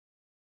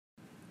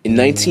In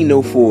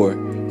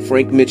 1904,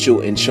 Frank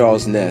Mitchell and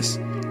Charles Ness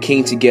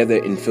came together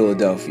in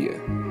Philadelphia,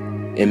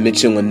 and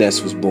Mitchell &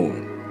 Ness was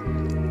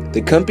born.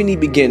 The company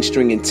began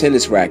stringing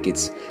tennis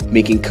rackets,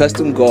 making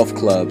custom golf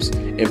clubs,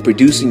 and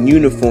producing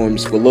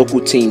uniforms for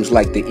local teams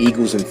like the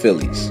Eagles and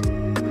Phillies.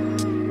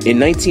 In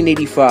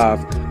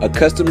 1985, a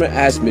customer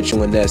asked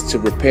Mitchell & Ness to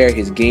repair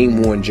his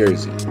game-worn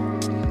jersey,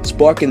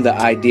 sparking the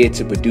idea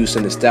to produce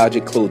a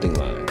nostalgic clothing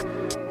line.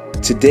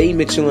 Today,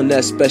 Mitchell &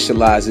 Ness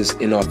specializes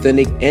in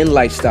authentic and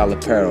lifestyle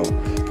apparel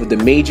for the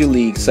major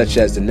leagues such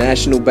as the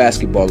National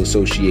Basketball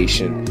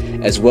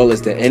Association, as well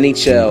as the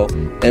NHL,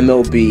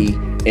 MLB,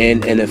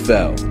 and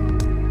NFL.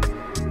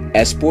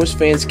 As sports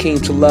fans came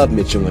to love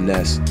Mitchell &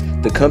 Ness,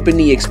 the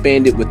company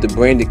expanded with the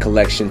branded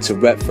collection to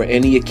rep for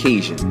any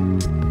occasion.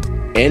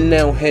 And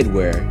now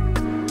headwear,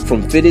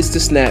 from fitteds to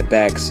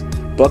snapbacks,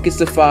 buckets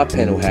to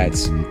 5-panel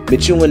hats,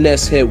 Mitchell &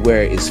 Ness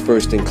headwear is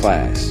first in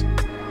class.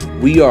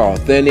 We are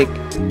authentic,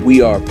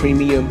 we are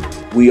premium,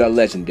 we are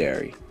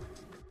legendary.